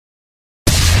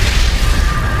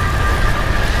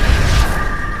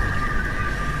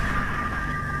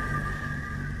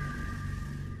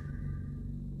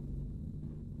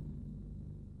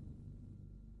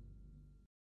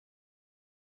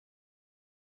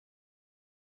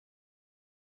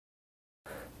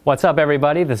What's up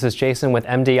everybody, this is Jason with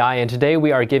MDI and today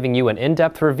we are giving you an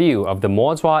in-depth review of the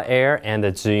Moza Air and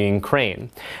the Zhiyun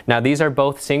crane. Now these are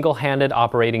both single-handed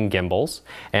operating gimbals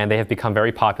and they have become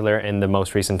very popular in the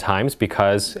most recent times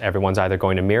because everyone's either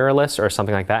going to mirrorless or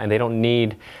something like that and they don't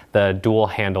need the dual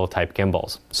handle type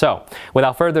gimbals. So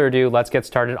without further ado, let's get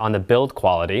started on the build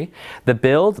quality. The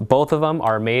build, both of them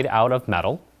are made out of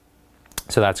metal.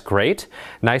 So that's great.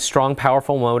 Nice, strong,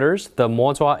 powerful motors. The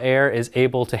Moza Air is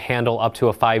able to handle up to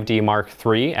a 5D Mark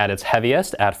III at its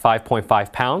heaviest at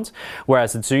 5.5 pounds,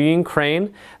 whereas the Zhiyun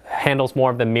crane handles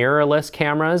more of the mirrorless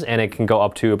cameras and it can go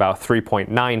up to about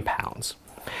 3.9 pounds.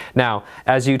 Now,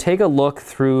 as you take a look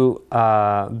through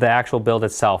the actual build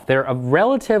itself, they're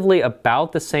relatively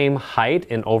about the same height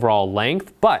in overall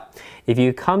length, but if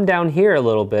you come down here a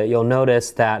little bit, you'll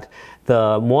notice that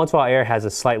the Moza Air has a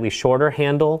slightly shorter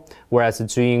handle, whereas the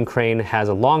Zhiyun crane has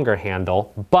a longer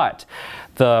handle, but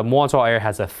the Moza Air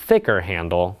has a thicker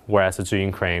handle, whereas the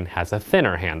Zhiyun crane has a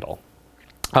thinner handle.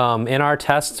 In our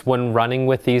tests when running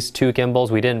with these two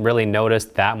gimbals, we didn't really notice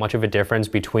that much of a difference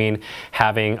between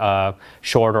having a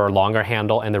shorter or longer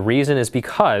handle, and the reason is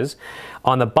because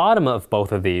on the bottom of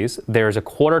both of these there's a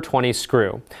 1/4-20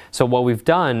 screw. So what we've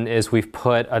done is we've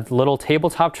put a little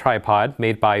tabletop tripod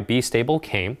made by B-Stable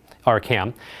Cam, about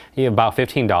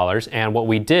 $15, and what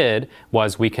we did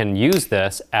was we can use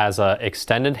this as an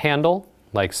extended handle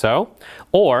like so,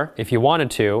 or if you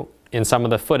wanted to, in some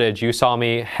of the footage you saw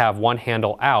me have one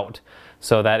handle out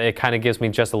so that it kind of gives me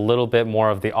just a little bit more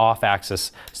of the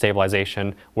off-axis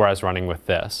stabilization whereas running with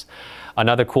this.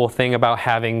 Another cool thing about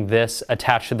having this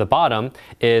attached to the bottom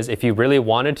is if you really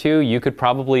wanted to, you could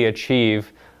probably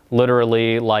achieve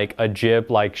literally like a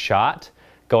jib-like shot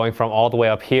going from all the way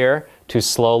up here to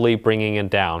slowly bringing it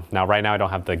down. Now right now I don't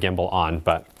have the gimbal on,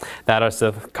 but that is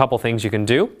a couple things you can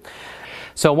do.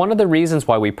 So one of the reasons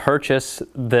why we purchased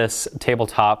this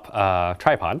tabletop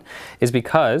tripod is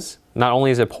because not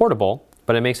only is it portable,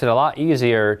 but it makes it a lot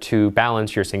easier to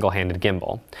balance your single-handed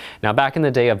gimbal. Now back in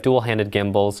the day of dual-handed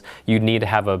gimbals, you'd need to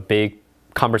have a big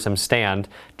cumbersome stand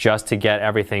just to get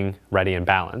everything ready and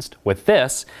balanced. With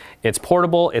this, it's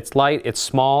portable, it's light, it's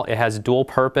small, it has dual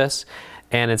purpose,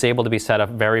 and it's able to be set up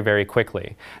very, very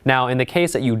quickly. Now, in the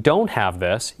case that you don't have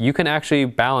this, you can actually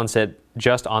balance it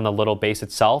just on the little base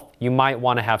itself. You might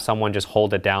want to have someone just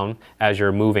hold it down as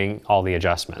you're moving all the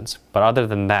adjustments. But other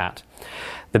than that,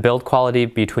 the build quality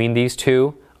between these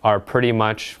two are pretty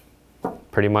much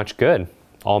good.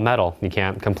 All metal, you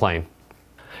can't complain.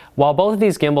 While both of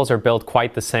these gimbals are built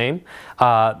quite the same,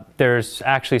 there's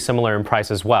actually similar in price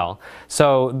as well.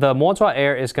 So the Moza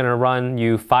Air is going to run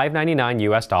you $599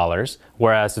 US,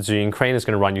 whereas the Zhiyun crane is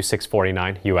going to run you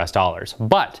 $649 US.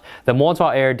 But the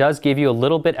Moza Air does give you a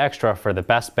little bit extra for the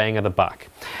best bang of the buck.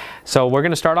 So we're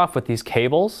going to start off with these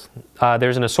cables.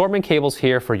 There's an assortment of cables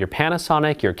here for your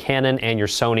Panasonic, your Canon, and your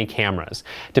Sony cameras.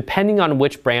 Depending on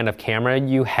which brand of camera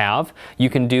you have, you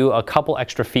can do a couple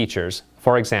extra features.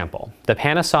 For example, the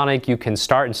Panasonic, you can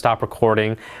start and stop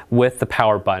recording with the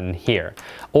power button here.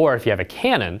 Or if you have a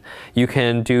Canon, you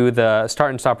can do the start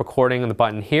and stop recording on the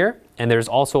button here. And there's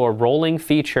also a rolling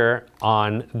feature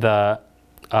on the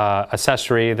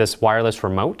accessory, this wireless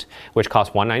remote, which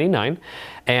costs $199.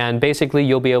 And basically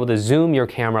you'll be able to zoom your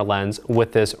camera lens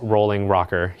with this rolling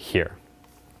rocker here.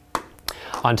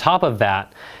 On top of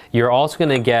that, you're also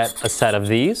going to get a set of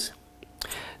these.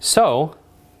 So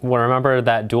remember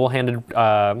that dual-handed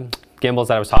gimbals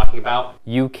that I was talking about?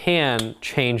 You can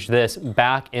change this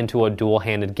back into a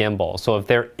dual-handed gimbal. So if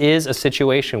there is a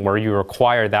situation where you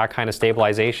require that kind of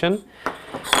stabilization,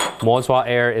 Moza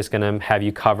Air is going to have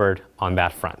you covered on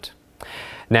that front.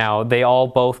 Now, they all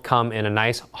both come in a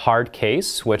nice hard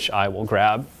case, which I will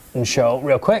grab and show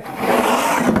real quick.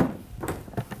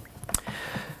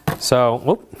 So,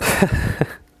 whoop.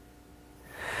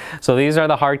 So these are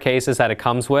the hard cases that it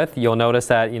comes with. You'll notice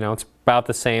that, it's about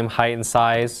the same height and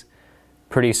size,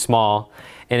 pretty small.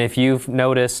 And if you've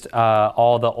noticed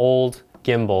all the old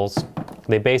gimbals,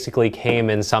 they basically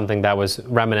came in something that was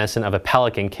reminiscent of a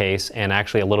Pelican case and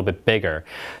actually a little bit bigger.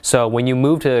 So when you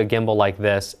move to a gimbal like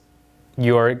this,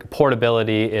 your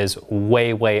portability is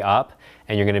way, way up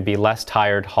and you're going to be less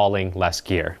tired hauling less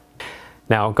gear.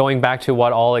 Now going back to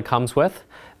what all it comes with,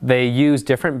 they use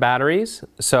different batteries.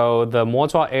 So the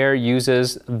Moza Air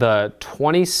uses the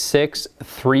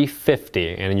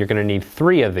 26350 and you're going to need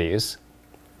 3 of these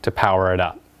to power it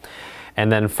up.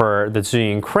 And then for the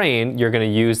Zhiyun crane, you're going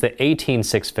to use the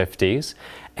 18650s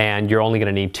and you're only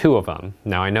going to need 2 of them.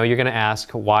 Now I know you're going to ask,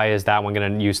 why is that one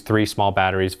going to use 3 small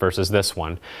batteries versus this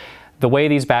one? the way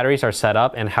these batteries are set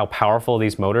up and how powerful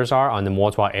these motors are on the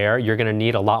Moza Air, you're going to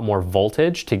need a lot more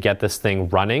voltage to get this thing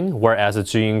running, whereas the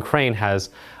Zhiyun crane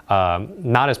has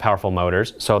not as powerful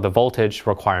motors, so the voltage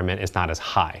requirement is not as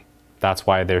high. That's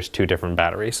why there's two different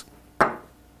batteries.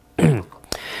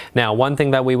 Now, one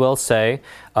thing that we will say,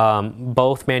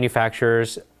 both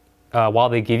manufacturers, while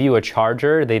they give you a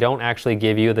charger, they don't actually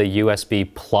give you the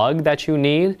USB plug that you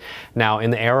need. Now,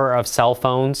 in the era of cell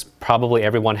phones, probably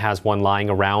everyone has one lying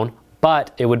around,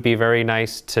 but it would be very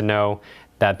nice to know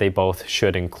that they both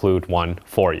should include one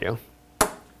for you.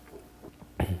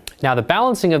 Now, the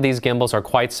balancing of these gimbals are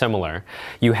quite similar.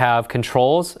 You have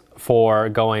controls for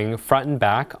going front and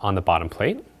back on the bottom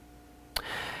plate.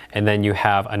 And then you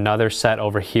have another set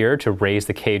over here to raise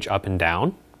the cage up and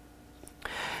down.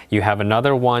 You have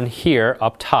another one here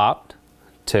up top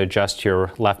to adjust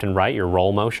your left and right, your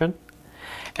roll motion.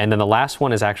 And then the last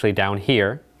one is actually down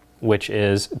here, which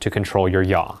is to control your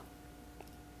yaw.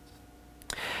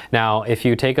 Now, if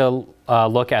you take a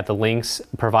look at the links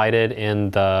provided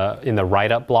in the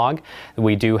write-up blog,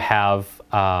 we do have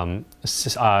a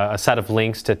set of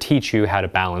links to teach you how to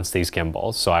balance these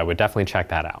gimbals, so I would definitely check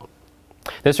that out.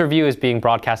 This review is being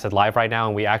broadcasted live right now,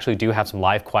 and we actually do have some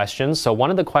live questions. So one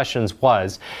of the questions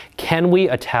was, can we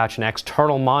attach an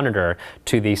external monitor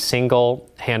to these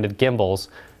single-handed gimbals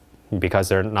because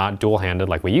they're not dual-handed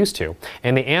like we used to?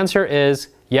 And the answer is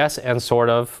yes, and sort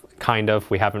of, kind of.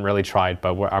 We haven't really tried,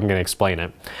 but I'm going to explain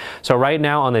it. So right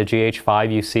now on the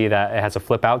GH5, you see that it has a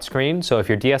flip-out screen. So if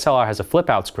your DSLR has a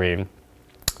flip-out screen,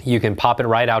 you can pop it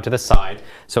right out to the side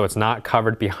so it's not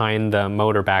covered behind the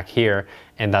motor back here,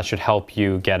 and that should help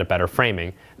you get a better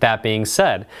framing. That being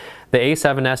said, the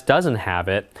A7S doesn't have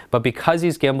it, but because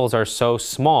these gimbals are so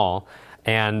small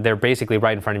and they're basically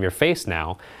right in front of your face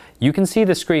now, you can see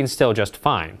the screen still just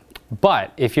fine.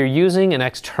 But if you're using an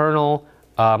external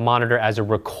monitor as a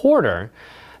recorder,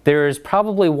 there's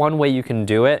probably one way you can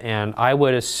do it, and I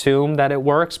would assume that it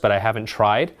works, but I haven't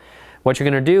tried. What you're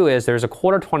going to do is there's a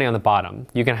 1/4-20 on the bottom.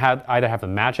 You can either have a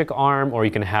magic arm, or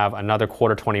you can have another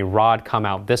 1/4-20 rod come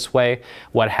out this way,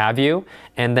 what have you,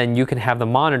 and then you can have the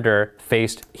monitor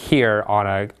faced here on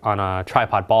a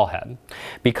tripod ball head.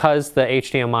 Because the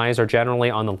HDMIs are generally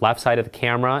on the left side of the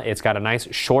camera, it's got a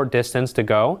nice short distance to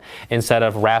go instead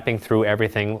of wrapping through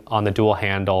everything on the dual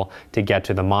handle to get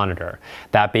to the monitor.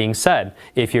 That being said,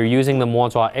 if you're using the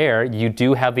Moza Air, you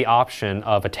do have the option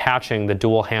of attaching the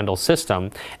dual handle system,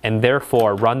 and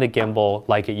therefore run the gimbal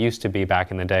like it used to be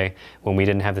back in the day when we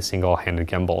didn't have the single-handed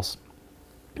gimbals.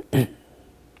 Back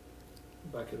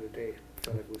in the day.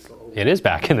 It is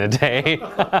back in the day.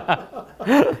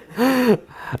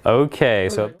 Okay,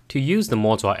 so to use the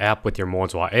Moza app with your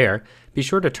Moza Air, be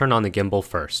sure to turn on the gimbal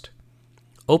first.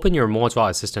 Open your Moza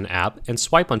Assistant app and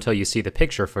swipe until you see the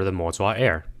picture for the Moza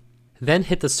Air. Then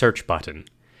hit the search button,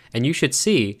 and you should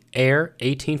see Air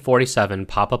 1847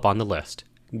 pop up on the list.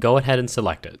 Go ahead and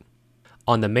select it.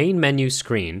 On the main menu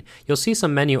screen, you'll see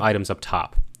some menu items up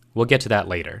top. We'll get to that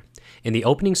later. In the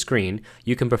opening screen,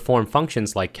 you can perform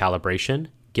functions like calibration,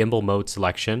 gimbal mode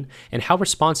selection, and how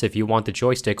responsive you want the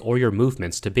joystick or your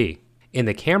movements to be. In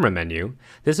the camera menu,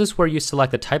 this is where you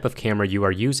select the type of camera you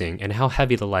are using and how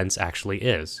heavy the lens actually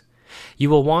is.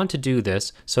 You will want to do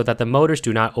this so that the motors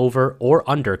do not over or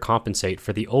under compensate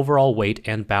for the overall weight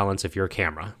and balance of your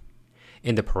camera.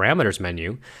 In the parameters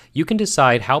menu, you can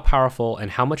decide how powerful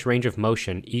and how much range of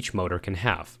motion each motor can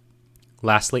have.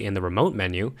 Lastly, in the remote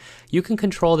menu, you can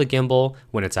control the gimbal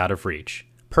when it's out of reach,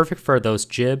 perfect for those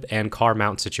jib and car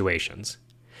mount situations.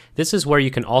 This is where you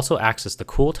can also access the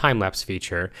cool time-lapse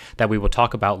feature that we will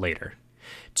talk about later.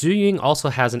 Zhiyun also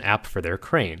has an app for their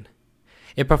crane.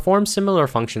 It performs similar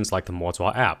functions like the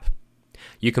Moza app.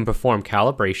 You can perform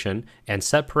calibration and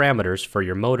set parameters for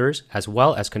your motors as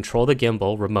well as control the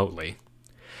gimbal remotely.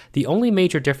 The only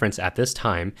major difference at this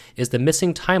time is the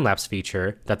missing time-lapse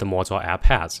feature that the Moza app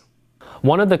has.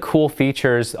 One of the cool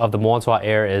features of the Moza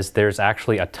Air is there's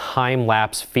actually a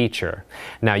time-lapse feature.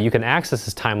 Now you can access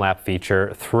this time-lapse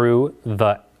feature through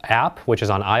the app, which is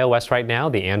on iOS right now.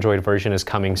 The Android version is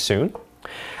coming soon.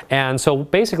 And so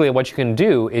basically what you can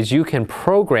do is you can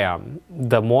program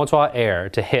the Moza Air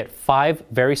to hit 5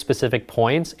 very specific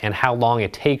points and how long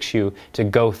it takes you to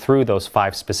go through those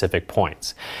 5 specific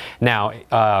points. Now,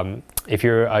 if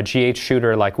you're a GH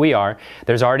shooter like we are,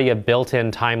 there's already a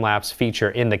built-in time-lapse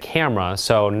feature in the camera,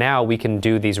 so now we can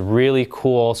do these really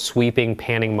cool sweeping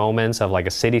panning moments of like a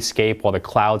cityscape while the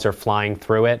clouds are flying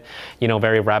through it, you know,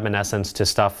 very reminiscent to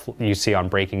stuff you see on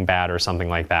Breaking Bad or something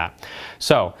like that.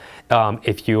 So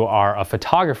if you are a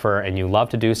photographer and you love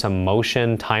to do some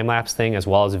motion time-lapse thing as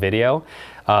well as video,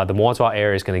 the Moza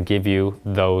Air is going to give you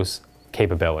those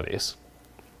capabilities.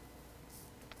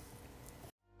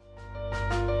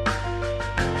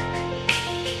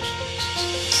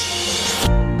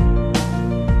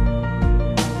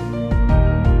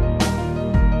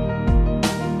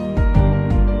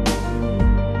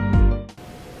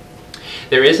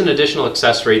 There is an additional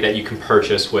accessory that you can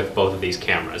purchase with both of these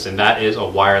cameras, and that is a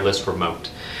wireless remote.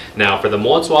 Now for the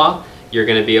Moza, you're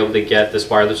going to be able to get this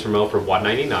wireless remote for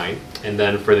 $199, and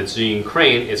then for the Zhiyun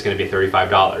crane, it's going to be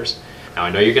 $35. Now I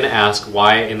know you're going to ask,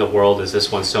 why in the world is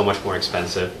this one so much more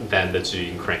expensive than the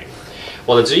Zhiyun crane?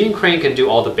 Well, the Zhiyun crane can do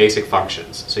all the basic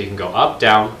functions. So you can go up,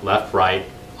 down, left, right,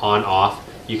 on, off.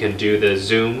 You can do the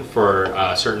zoom for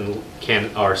certain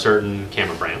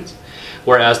camera brands.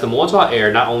 Whereas the Moza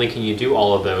Air, not only can you do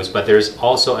all of those, but there's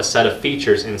also a set of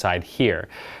features inside here.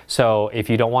 So if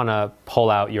you don't want to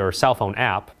pull out your cell phone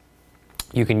app,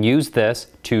 you can use this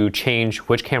to change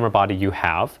which camera body you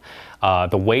have,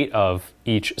 the weight of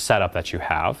each setup that you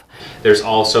have. There's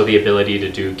also the ability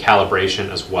to do calibration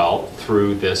as well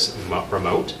through this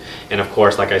remote. And of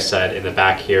course, like I said, in the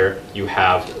back here, you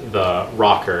have the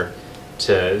rocker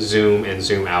to zoom and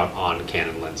zoom out on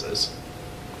Canon lenses.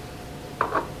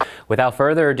 Without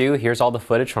further ado, here's all the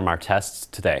footage from our tests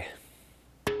today.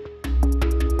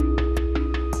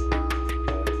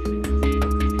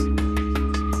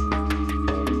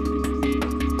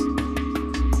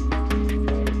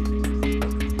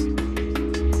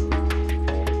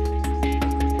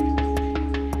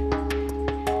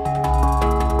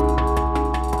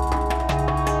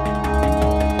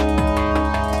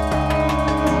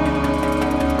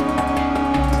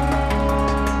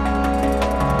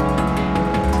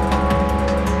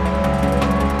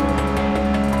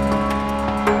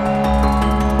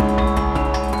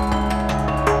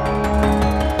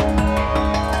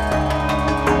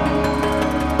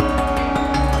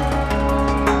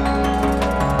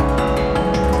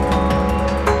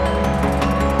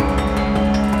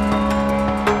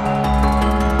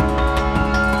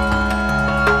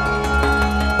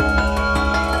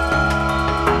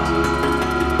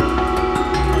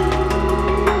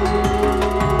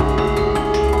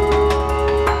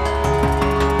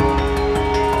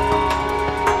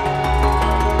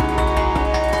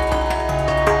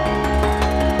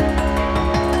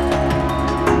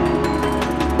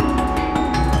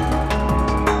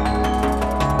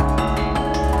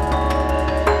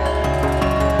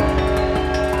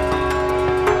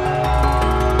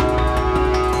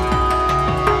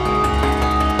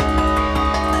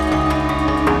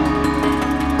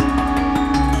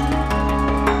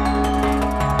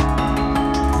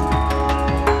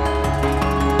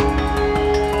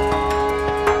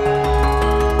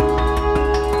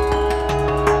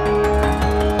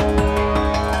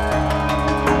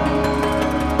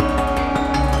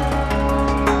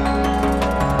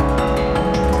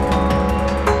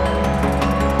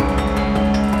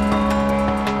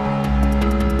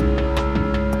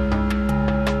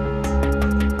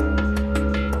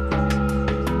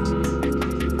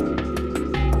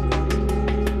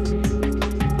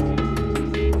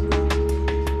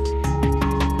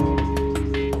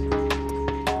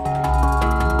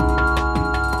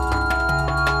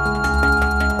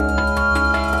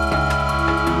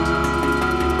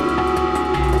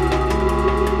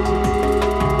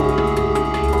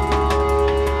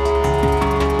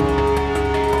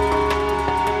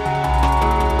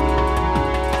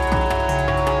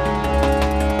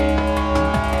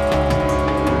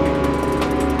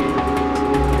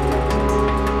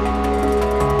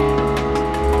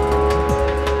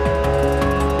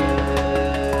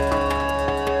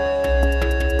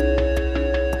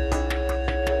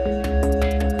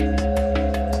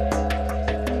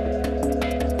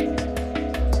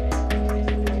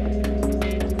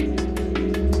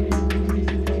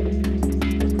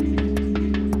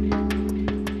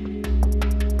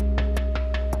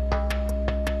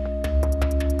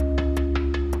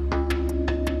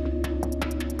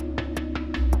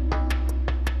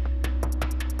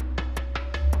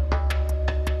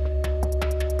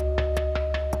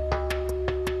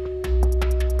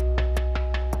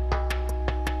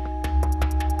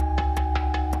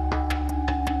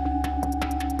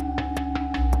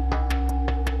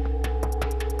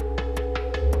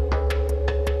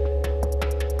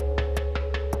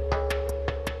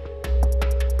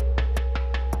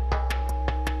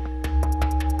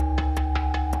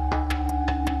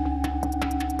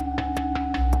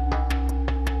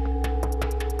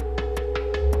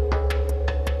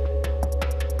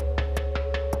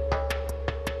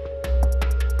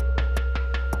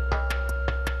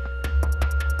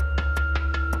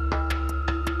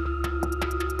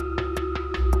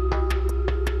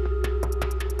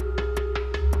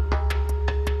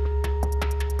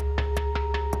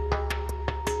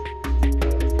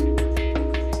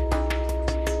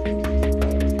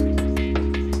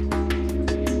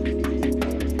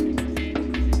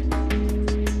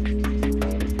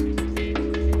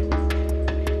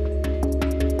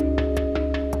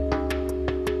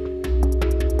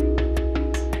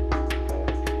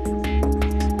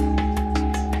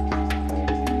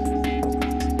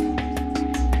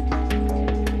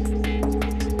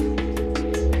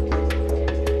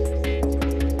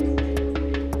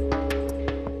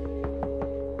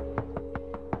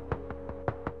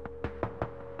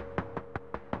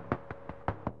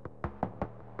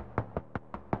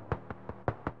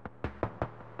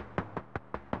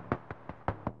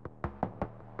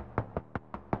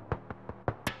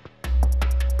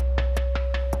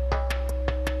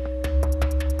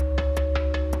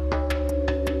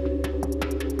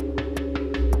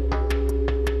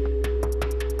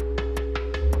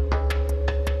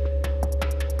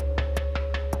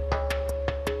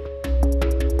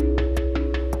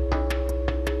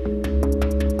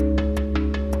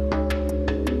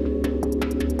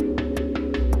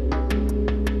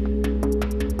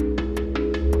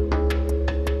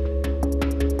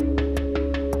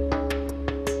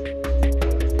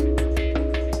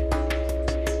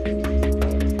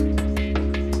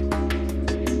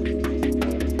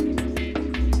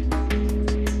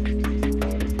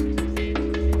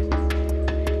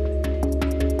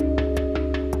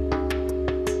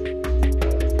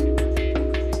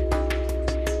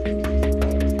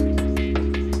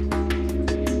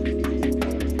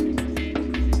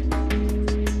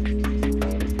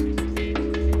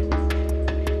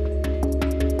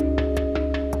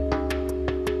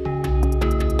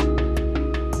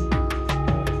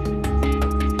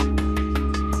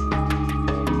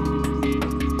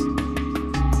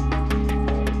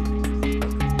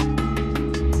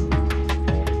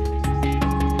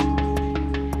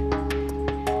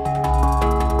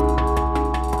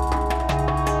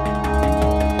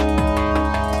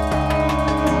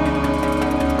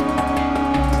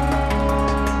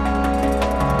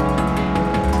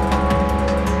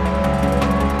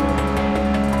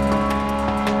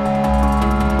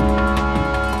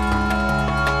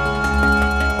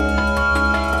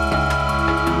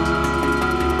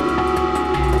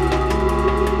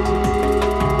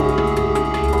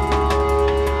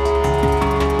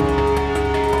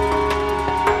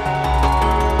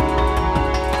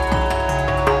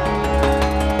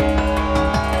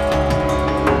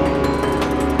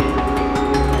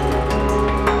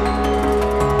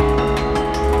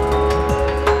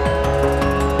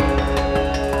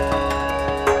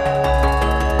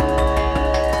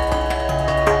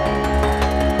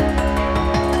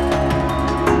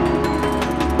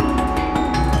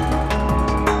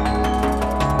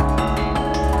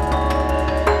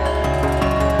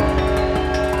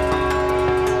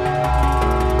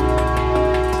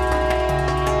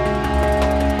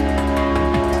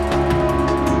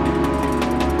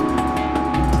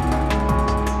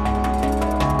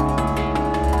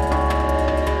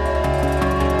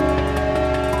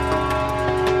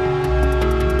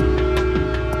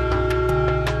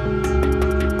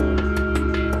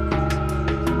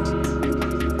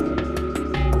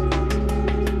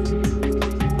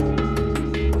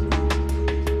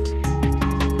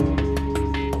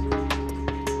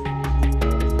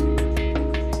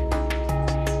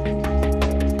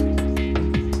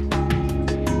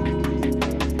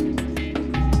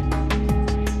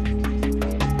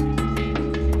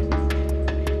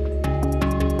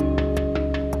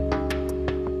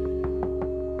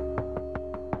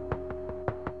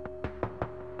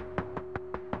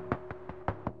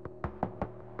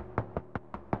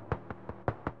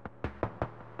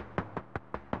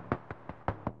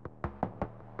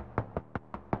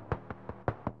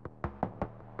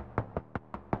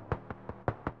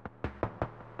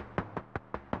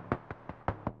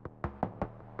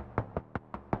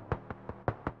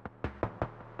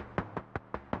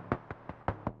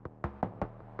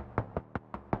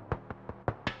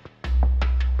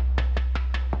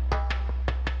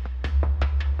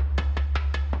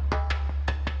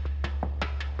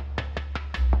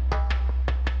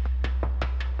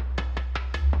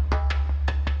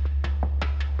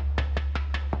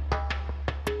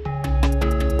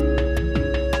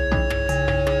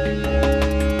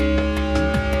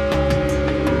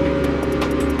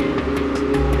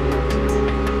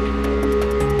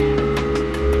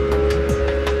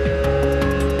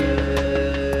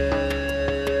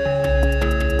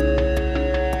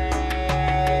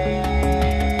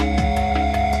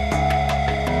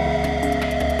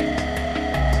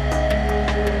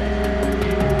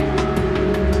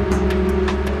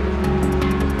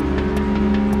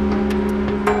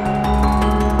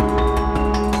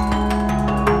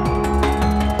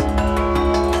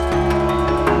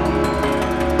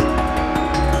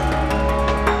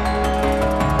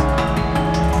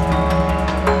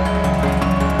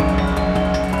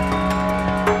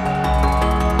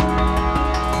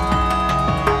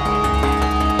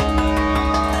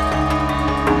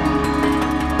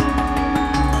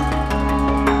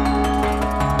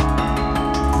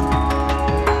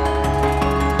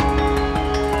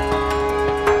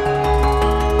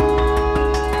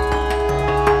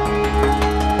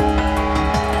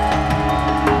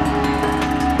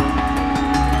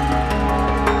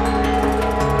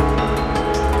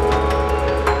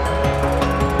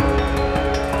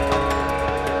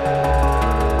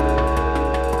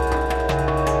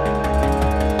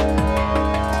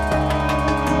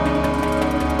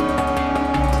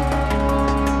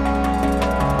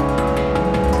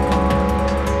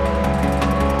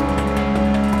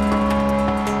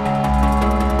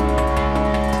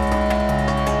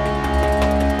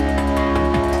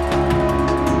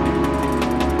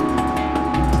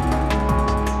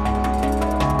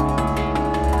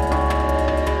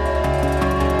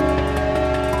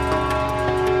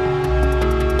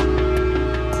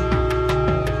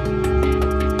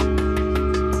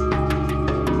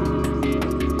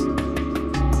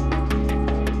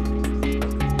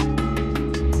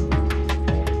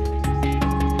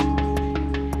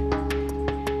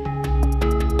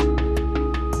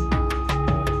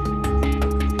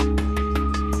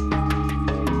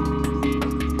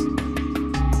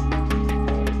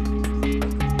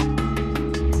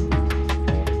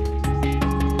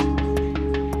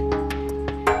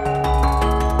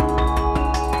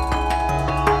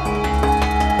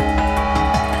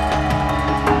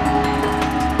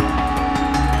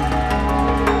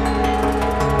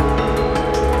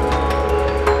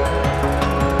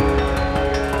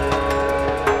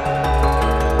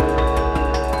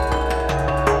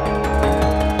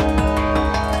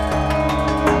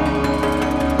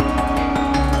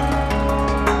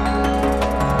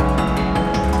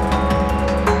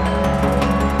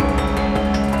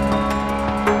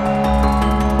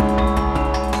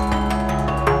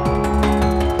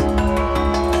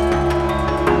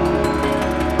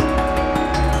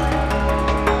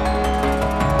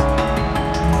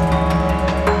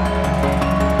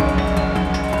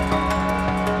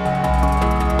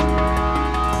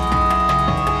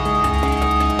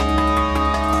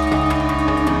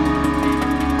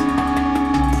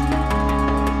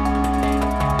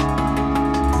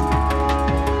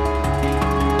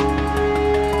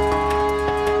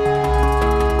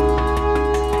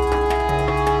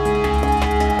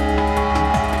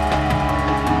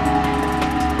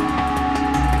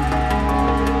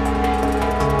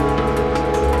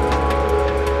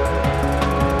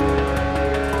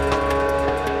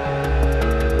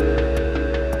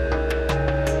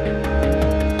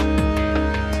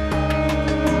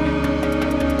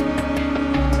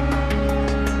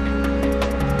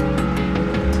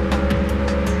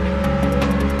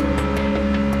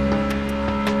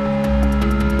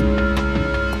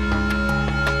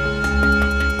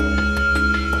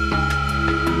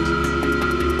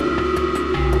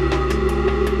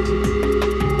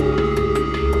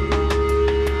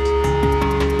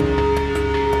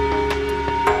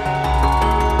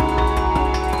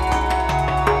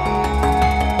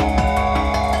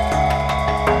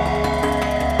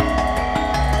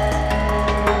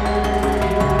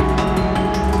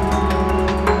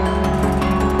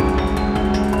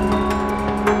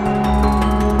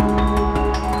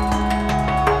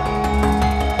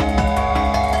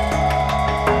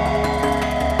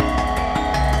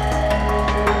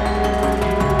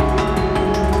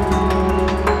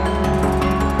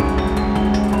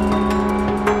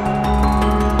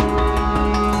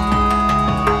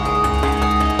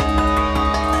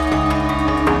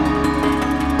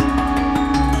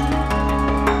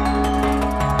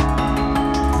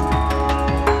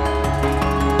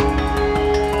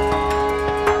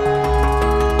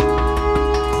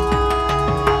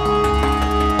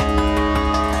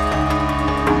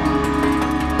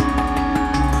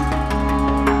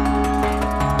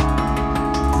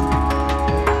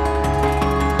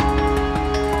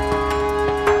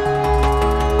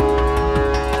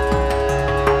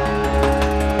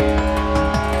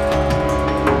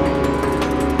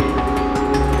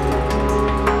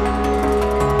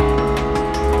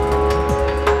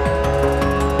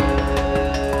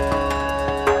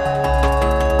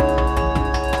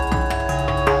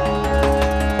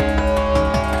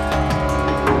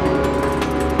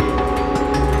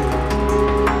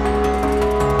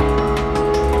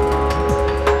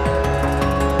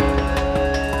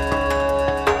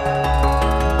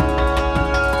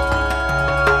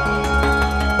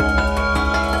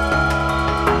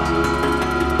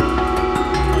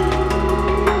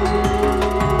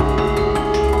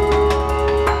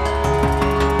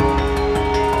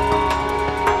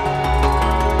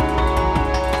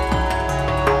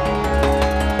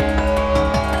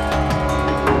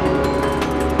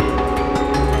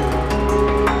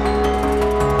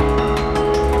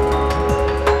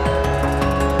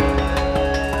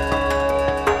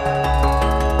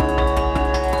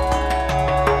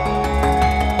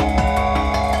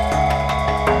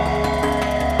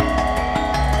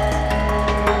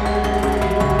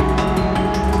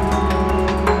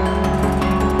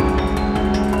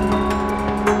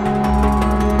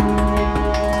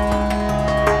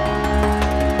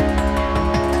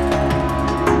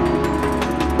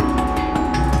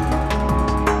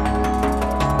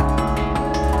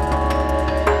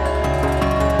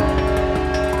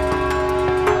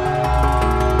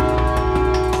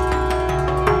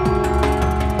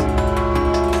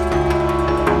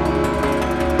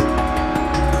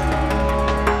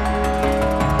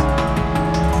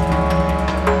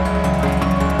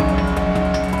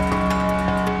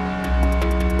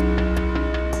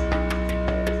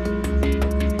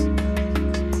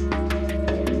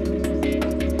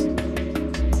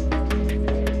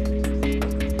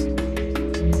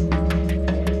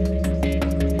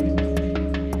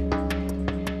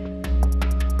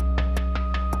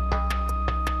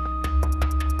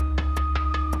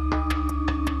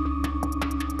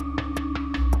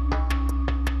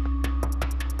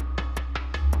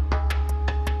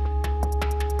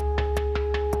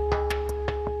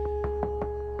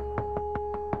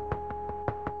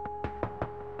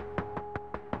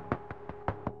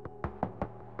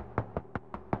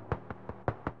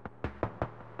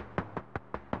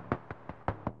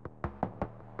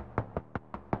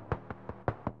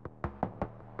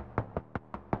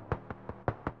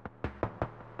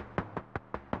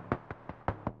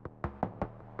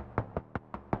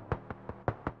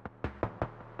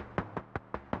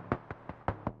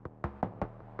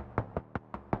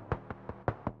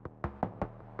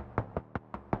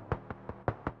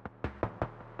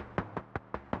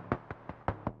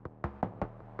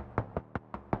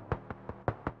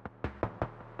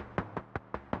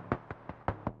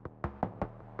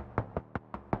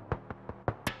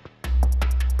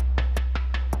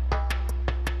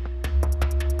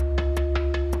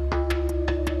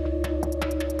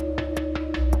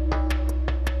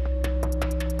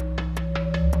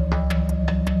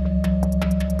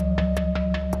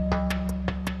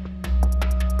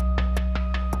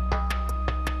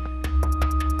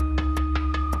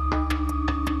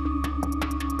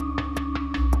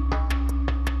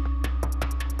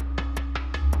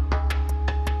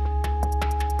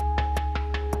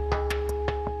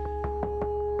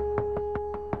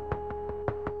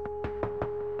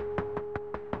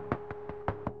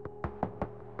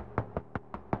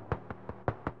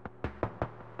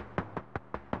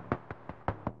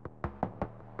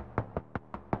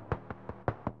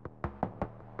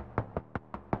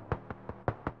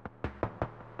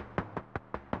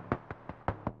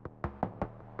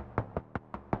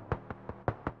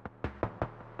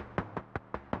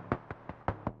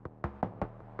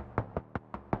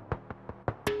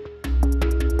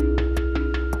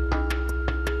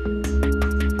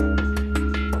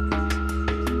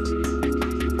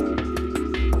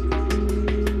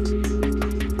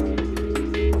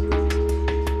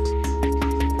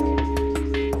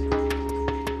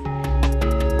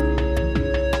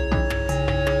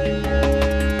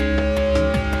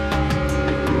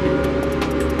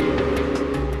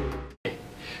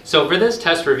 So for this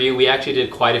test review, we actually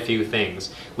did quite a few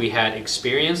things. We had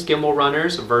experienced gimbal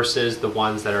runners versus the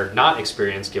ones that are not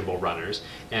experienced gimbal runners.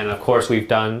 And of course we've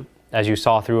done, as you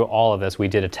saw through all of this, we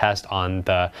did a test on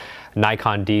the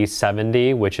Nikon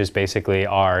D70, which is basically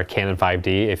our Canon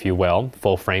 5D, if you will,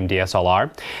 full frame DSLR.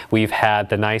 We've had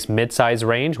the nice mid-size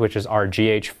range, which is our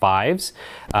GH5s,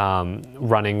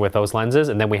 running with those lenses.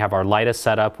 And then we have our lightest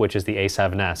setup, which is the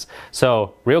A7S.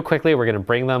 So real quickly, we're gonna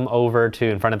bring them over to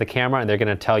in front of the camera and they're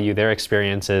gonna tell you their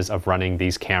experiences of running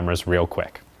these cameras real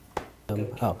quick.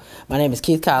 My name is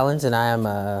Keith Collins and I am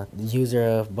a user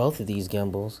of both of these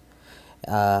gimbals.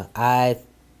 I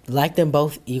like them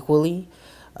both equally.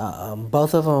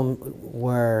 Both of them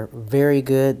were very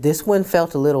good. This one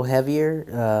felt a little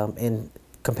heavier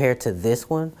compared to this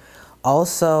one.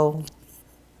 Also,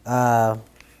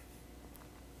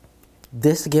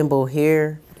 this gimbal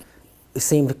here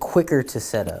seemed quicker to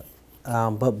set up,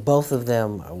 but both of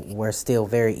them were still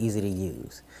very easy to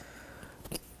use.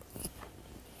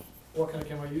 What kind of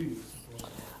camera you use?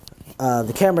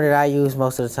 The camera that I use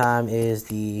most of the time is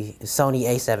the Sony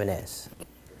A7S.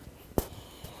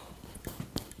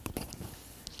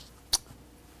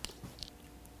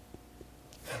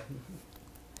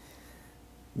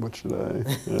 What should I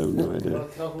have no idea. Well,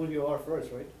 tell who you are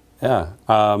first, right? Yeah,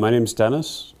 my name's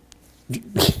Dennis.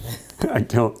 I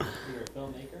don't. You're a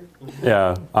filmmaker?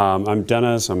 Yeah, I'm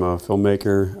Dennis. I'm a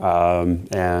filmmaker,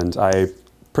 and I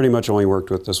pretty much only worked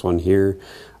with this one here.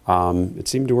 It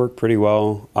seemed to work pretty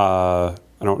well. I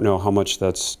don't know how much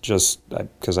that's just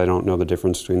because I don't know the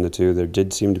difference between the two. There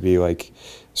did seem to be, like,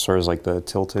 as far as like the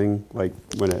tilting, like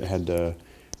when it had to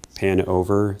pan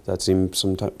over, that seemed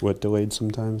somewhat delayed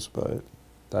sometimes, but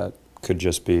that could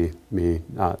just be me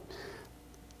not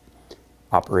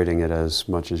operating it as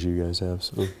much as you guys have.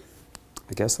 So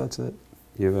I guess that's it.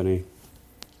 You have any?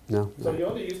 No? So you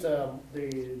only use the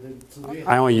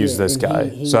I only use this and guy,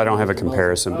 he so I don't have a uses the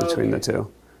comparison Moza. between the Okay.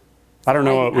 two. I don't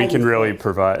know what we I can use really both.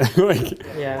 provide. Like,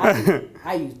 Yeah,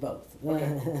 I use both.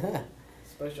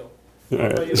 special. all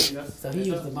right. So he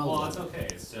used the Well, it's Moza. okay.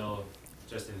 It's still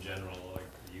just in general, like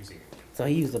using it. So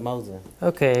he used the Moza.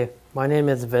 Okay, my name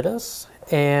is Vitas,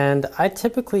 and I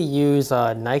typically use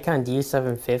a Nikon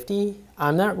D750.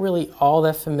 I'm not really all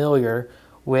that familiar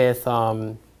with,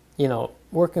 you know,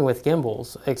 working with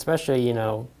gimbals, especially, you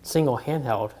know, single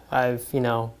handheld. I've, you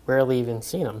know, rarely even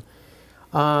seen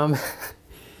them.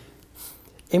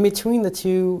 In between the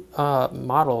two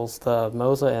models, the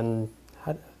Moza and,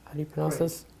 how do you pronounce Crane.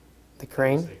 this? The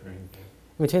Crane? In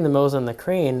between the Moza and the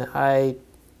Crane, I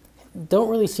don't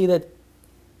really see that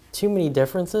too many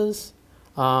differences.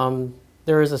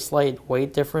 There is a slight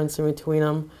weight difference in between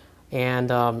them,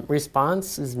 and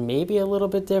response is maybe a little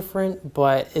bit different,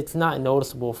 but it's not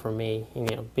noticeable for me, you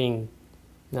know, being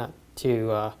not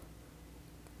too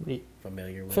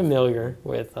familiar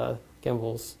with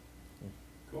gimbals.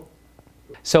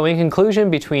 So in conclusion,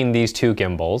 between these two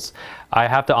gimbals, I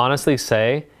have to honestly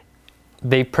say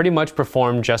they pretty much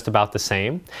perform just about the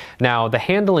same. Now, the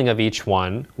handling of each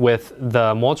one, with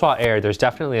the Moza Air, there's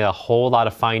definitely a whole lot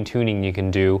of fine tuning you can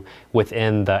do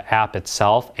within the app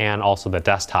itself and also the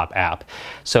desktop app.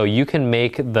 So you can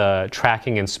make the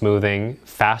tracking and smoothing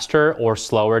faster or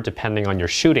slower depending on your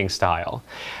shooting style.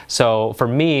 So for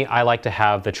me, I like to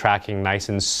have the tracking nice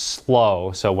and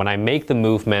slow. So when I make the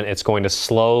movement, it's going to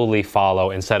slowly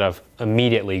follow instead of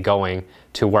immediately going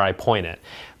to where I point it.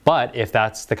 But if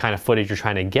that's the kind of footage you're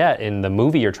trying to get in the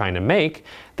movie you're trying to make,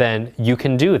 then you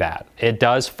can do that. It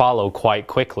does follow quite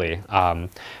quickly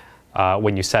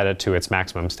when you set it to its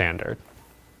maximum standard.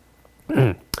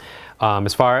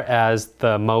 As far as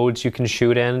the modes you can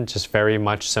shoot in, just very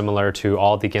much similar to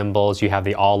all the gimbals, you have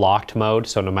the all locked mode.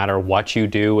 So no matter what you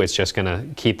do, it's just gonna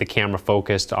keep the camera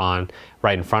focused on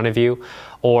right in front of you.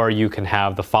 Or you can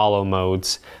have the follow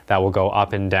modes that will go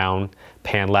up and down,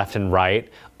 pan left and right,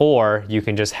 or you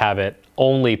can just have it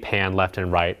only pan left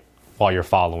and right while you're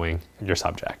following your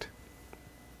subject.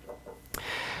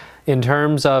 In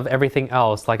terms of everything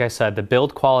else, like I said, the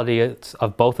build quality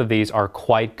of both of these are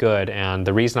quite good, and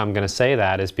the reason I'm going to say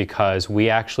that is because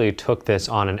we actually took this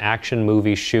on an action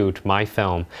movie shoot, my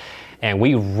film, and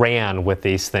we ran with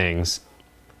these things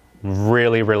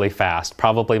really, really fast,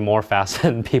 probably more fast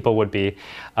than people would be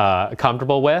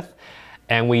comfortable with,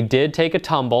 and we did take a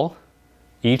tumble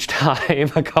each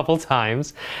time, a couple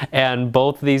times, and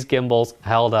both of these gimbals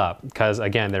held up because,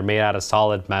 again, they're made out of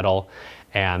solid metal,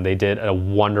 and they did a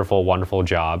wonderful, wonderful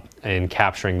job in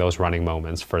capturing those running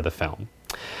moments for the film.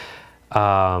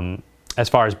 As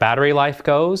far as battery life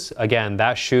goes, again,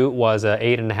 that shoot was an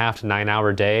 8.5 to 9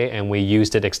 hour day, and we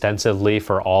used it extensively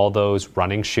for all those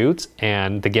running shoots,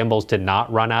 and the gimbals did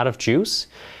not run out of juice.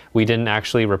 We didn't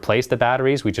actually replace the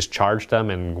batteries, we just charged them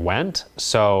and went.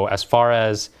 So as far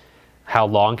as how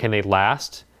long can they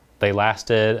last, they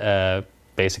lasted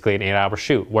basically an 8-hour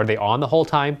shoot. Were they on the whole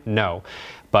time? No.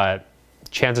 But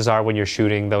chances are when you're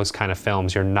shooting those kind of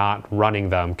films, you're not running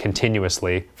them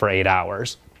continuously for 8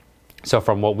 hours. So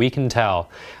from what we can tell,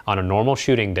 on a normal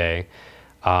shooting day,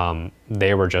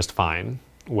 they were just fine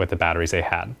with the batteries they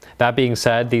had. That being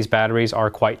said, these batteries are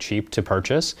quite cheap to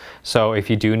purchase. So if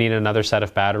you do need another set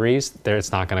of batteries,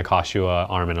 it's not going to cost you an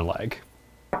arm and a leg.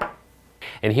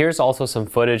 And here's also some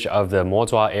footage of the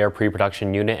Moza Air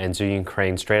pre-production unit and Zhiyun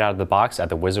crane straight out of the box at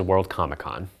the Wizard World Comic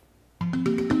Con.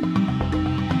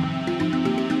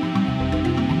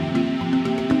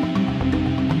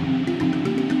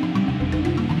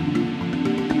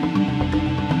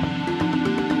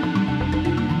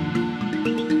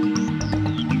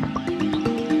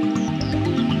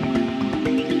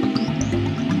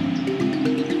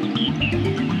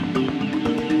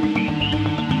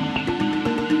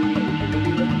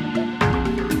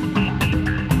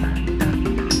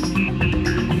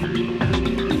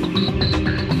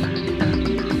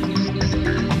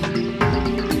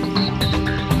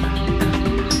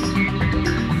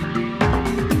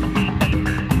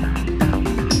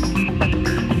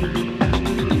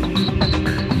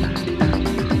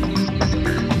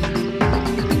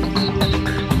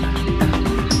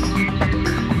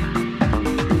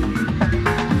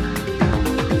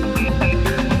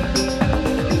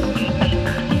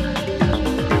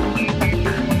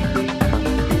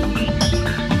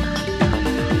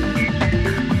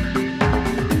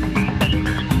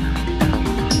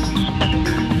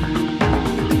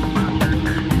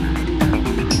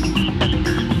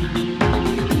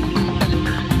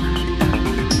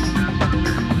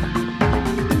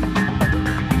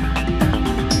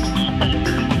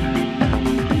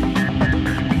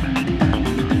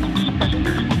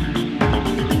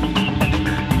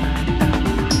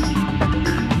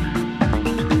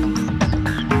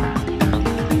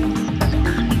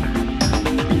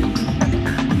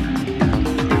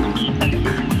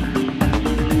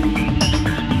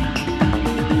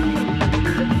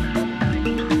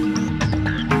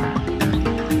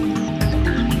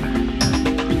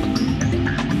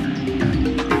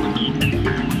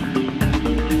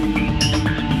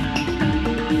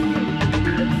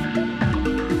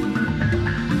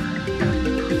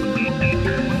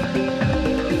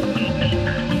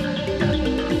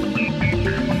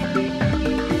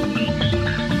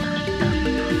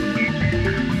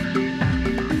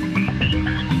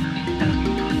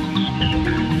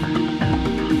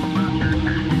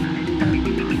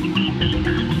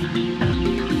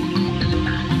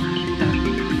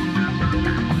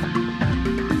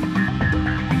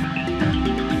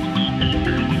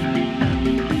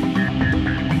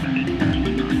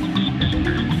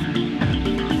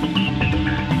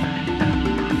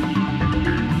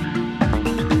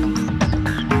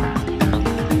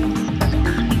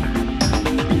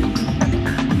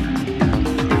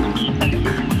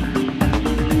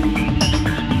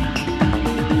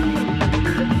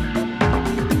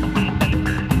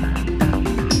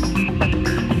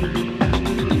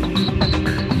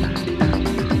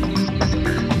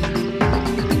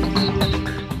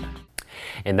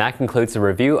 And that concludes the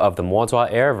review of the Moza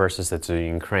Air versus the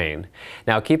Zhiyun crane.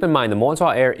 Now keep in mind the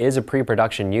Moza Air is a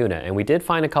pre-production unit, and we did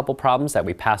find a couple problems that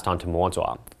we passed on to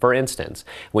Moza. For instance,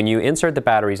 when you insert the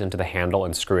batteries into the handle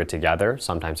and screw it together,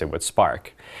 sometimes it would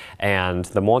spark. And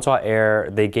the Moza Air,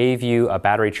 they gave you a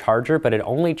battery charger, but it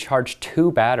only charged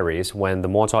 2 batteries when the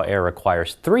Moza Air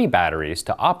requires 3 batteries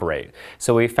to operate.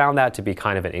 So we found that to be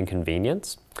kind of an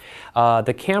inconvenience.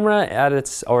 The camera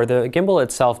the gimbal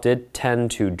itself did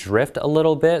tend to drift a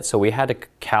little bit, so we had to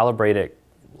calibrate it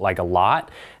like a lot.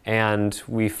 And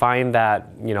we find that,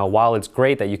 while it's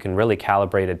great that you can really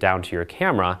calibrate it down to your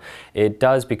camera, it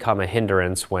does become a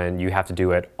hindrance when you have to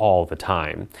do it all the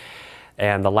time.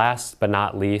 And the last but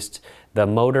not least, the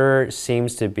motor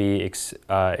seems to be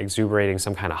exuberating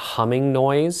some kind of humming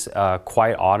noise,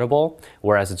 quite audible,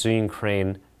 whereas the Zhiyun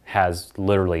crane has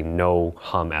literally no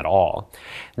hum at all.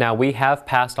 Now we have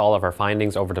passed all of our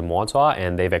findings over to Moza,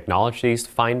 and they've acknowledged these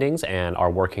findings and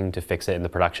are working to fix it in the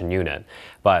production unit.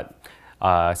 But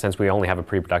since we only have a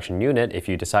pre-production unit, if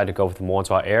you decide to go with the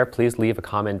Moza Air, please leave a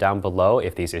comment down below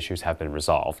if these issues have been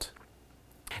resolved.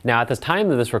 Now, at the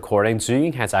time of this recording,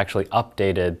 Zhiyun has actually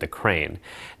updated the crane.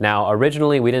 Now,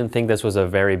 originally, we didn't think this was a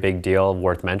very big deal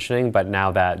worth mentioning, but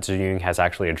now that Zhiyun has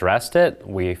actually addressed it,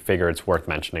 we figure it's worth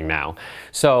mentioning now.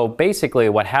 So basically,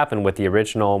 what happened with the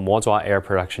original Moza Air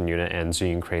production unit and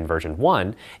Zhiyun crane version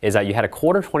 1 is that you had a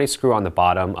 1/4 screw on the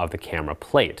bottom of the camera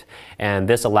plate. And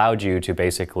this allowed you to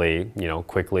basically,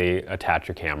 quickly attach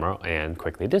your camera and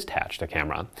quickly detach the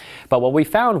camera. But what we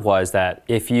found was that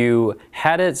if you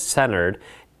had it centered,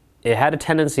 it had a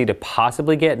tendency to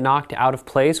possibly get knocked out of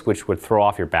place, which would throw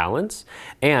off your balance.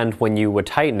 And when you would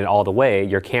tighten it all the way,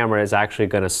 your camera is actually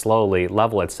going to slowly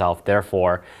level itself.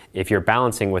 Therefore, if you're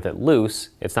balancing with it loose,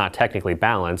 it's not technically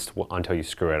balanced until you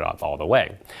screw it up all the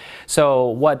way. So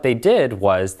what they did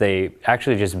was they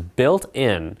actually just built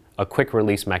in a quick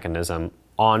release mechanism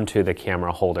onto the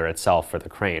camera holder itself for the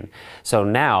crane. So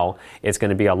now it's going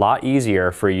to be a lot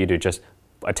easier for you to just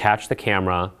attach the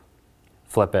camera,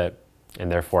 flip it,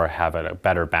 and therefore have a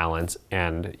better balance,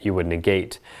 and you would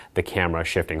negate the camera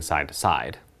shifting side to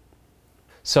side.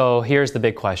 So here's the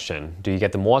big question. Do you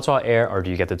get the Moza Air or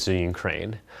do you get the Zhiyun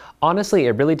crane? Honestly,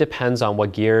 it really depends on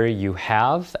what gear you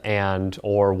have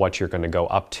or what you're going to go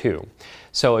up to.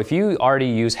 So if you already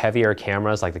use heavier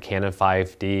cameras like the Canon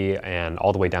 5D and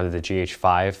all the way down to the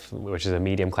GH5, which is a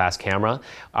medium class camera,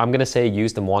 I'm going to say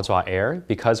use the Moza Air,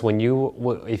 because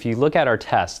if you look at our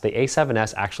tests, the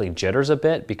A7S actually jitters a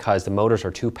bit because the motors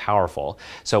are too powerful.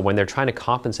 So when they're trying to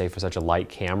compensate for such a light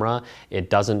camera, it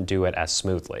doesn't do it as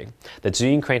smoothly. The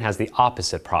Zhiyun crane has the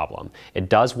opposite problem. It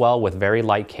does well with very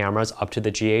light cameras up to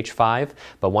the GH5,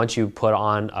 but once you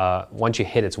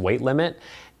hit its weight limit,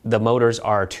 the motors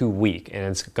are too weak and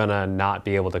it's gonna not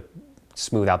be able to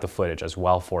smooth out the footage as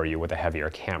well for you with a heavier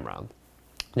camera.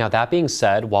 Now, that being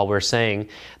said, while we're saying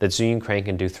that Zhiyun crane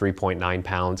can do 3.9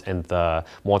 pounds and the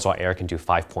Moza Air can do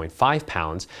 5.5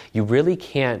 pounds, you really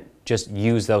can't just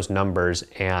use those numbers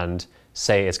and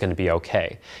say it's going to be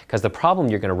okay. Because the problem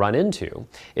you're going to run into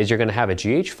is you're going to have a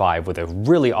GH5 with a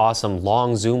really awesome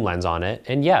long zoom lens on it,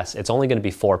 and yes, it's only going to be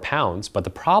 4 pounds, but the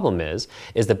problem is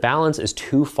the balance is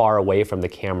too far away from the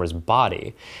camera's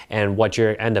body, and what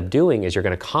you end up doing is you're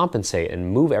going to compensate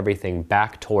and move everything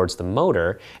back towards the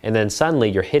motor, and then suddenly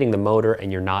you're hitting the motor and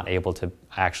you're not able to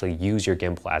actually use your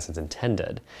gimbal as it's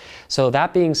intended. So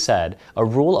that being said, a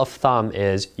rule of thumb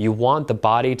is you want the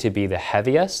body to be the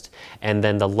heaviest and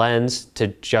then the lens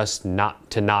to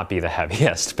not be the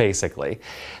heaviest, basically.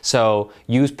 So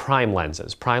use prime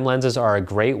lenses. Prime lenses are a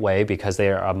great way because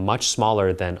they are much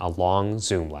smaller than a long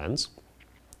zoom lens,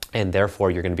 and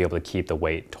therefore you're going to be able to keep the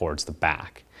weight towards the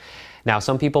back. Now,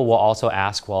 some people will also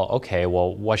ask, well, okay,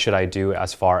 what should I do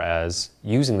as far as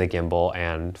using the gimbal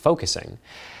and focusing?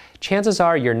 Chances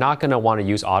are you're not going to want to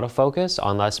use autofocus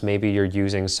unless maybe you're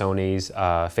using Sony's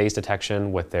phase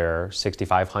detection with their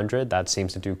 6500. That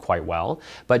seems to do quite well.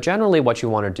 But generally what you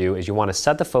want to do is you want to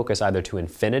set the focus either to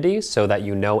infinity so that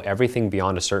you know everything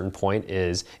beyond a certain point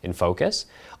is in focus.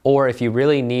 Or if you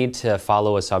really need to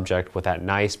follow a subject with that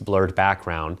nice blurred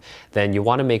background, then you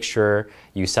want to make sure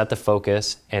you set the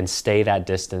focus and stay that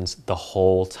distance the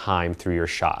whole time through your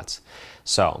shots.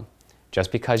 So,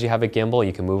 just because you have a gimbal,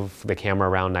 you can move the camera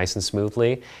around nice and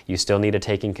smoothly, you still need to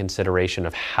take in consideration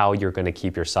of how you're going to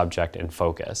keep your subject in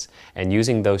focus. And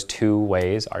using those two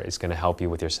ways is going to help you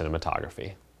with your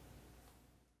cinematography.